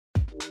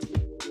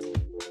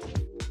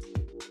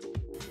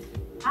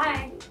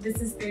Hi,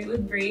 this is 3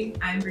 with Bria.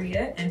 I'm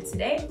Bria, and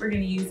today we're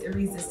going to use a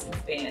resistance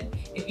band.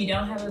 If you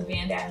don't have a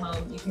band at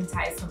home, you can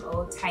tie some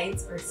old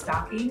tights or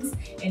stockings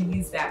and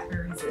use that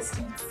for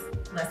resistance.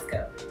 Let's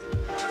go.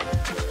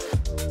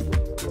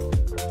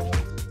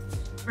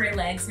 For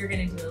legs, we're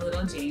going to do a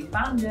little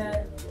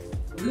Fonda.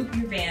 Loop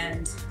your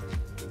band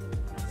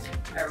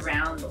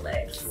around the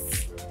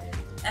legs,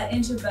 an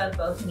inch above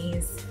both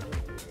knees.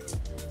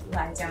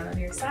 Lie down on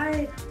your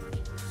side.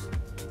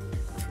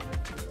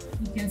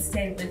 You can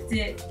stay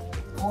lifted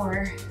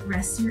or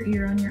rest your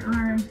ear on your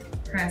arm,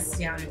 press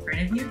down in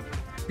front of you,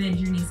 bend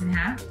your knees in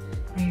half,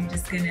 and you're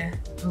just gonna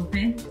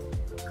open,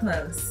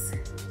 close.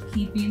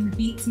 Keeping the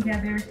feet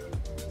together,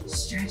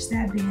 stretch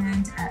that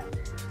band up,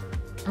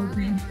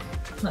 open,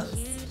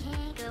 close.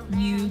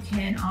 You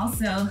can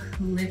also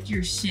lift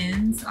your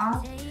shins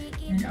off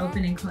and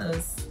open and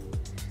close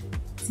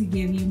to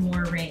give you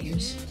more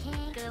range.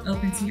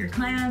 Open to your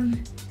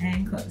clam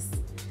and close.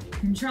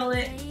 Control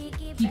it,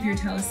 keep your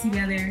toes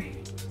together,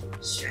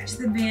 stretch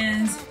the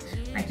band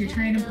like you're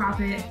trying to pop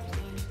it.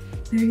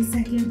 30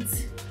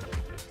 seconds.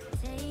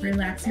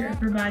 Relax your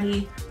upper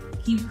body.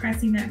 Keep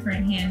pressing that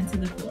front hand into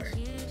the floor.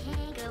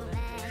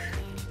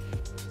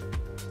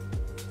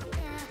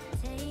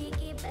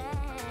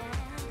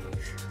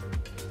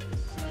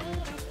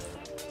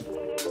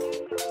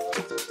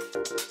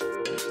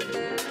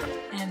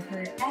 And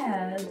for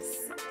abs,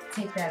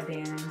 take that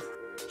band.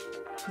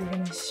 You're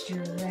gonna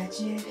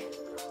stretch it,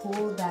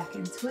 pull back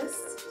and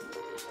twist,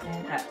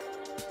 and up.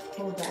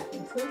 Pull back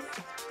and twist,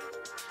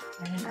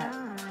 and up.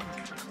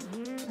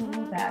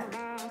 Pull back,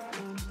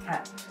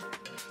 up.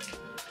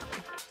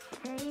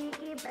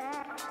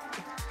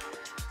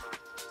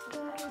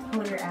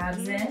 Pull your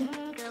abs in.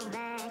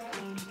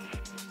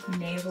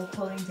 Navel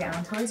pulling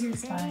down towards your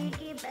spine.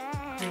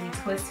 Really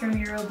twist from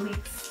your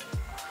obliques.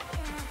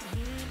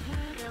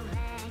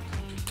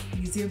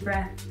 Use your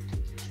breath.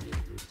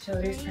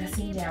 Shoulders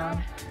pressing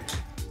down.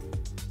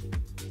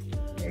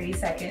 30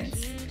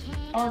 seconds.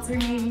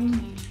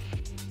 Alternating.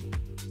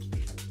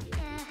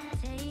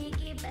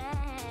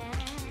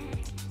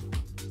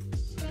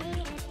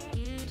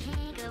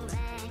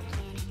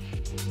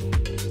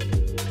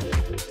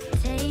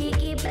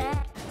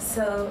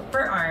 So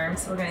for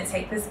arms, we're going to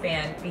take this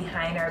band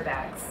behind our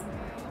backs,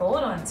 hold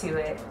onto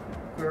it,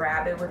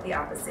 grab it with the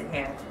opposite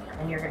hand,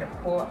 and you're going to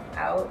pull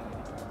out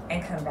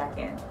and come back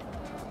in.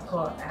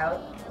 Pull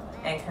out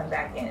and come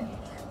back in.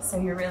 So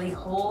you're really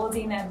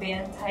holding that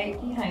band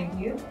tight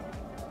behind you.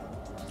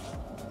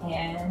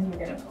 And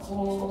you're gonna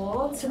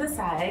pull to the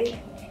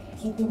side,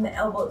 keeping the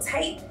elbow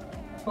tight.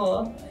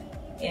 Pull,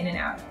 in and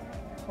out.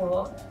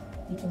 Pull,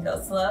 you can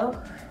go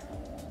slow.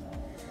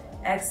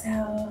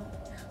 Exhale,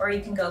 or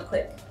you can go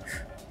quick.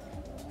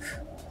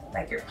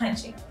 Like you're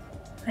punching.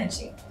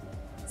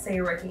 So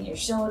you're working your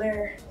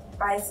shoulder,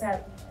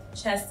 bicep,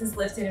 chest is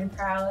lifted and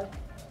proud.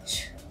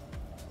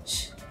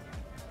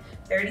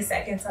 30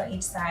 seconds on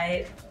each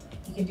side.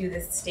 You can do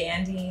this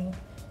standing,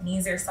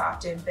 knees are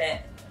soft and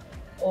bent,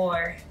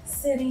 or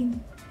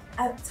sitting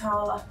up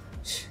tall.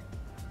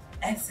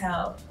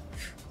 Exhale.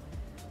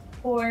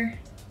 4,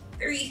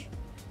 3,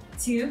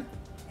 2,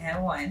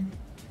 and 1.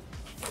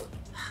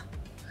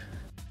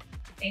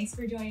 Thanks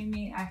for joining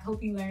me. I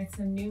hope you learned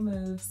some new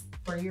moves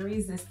for your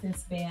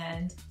resistance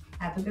band.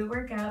 Have a good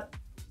workout.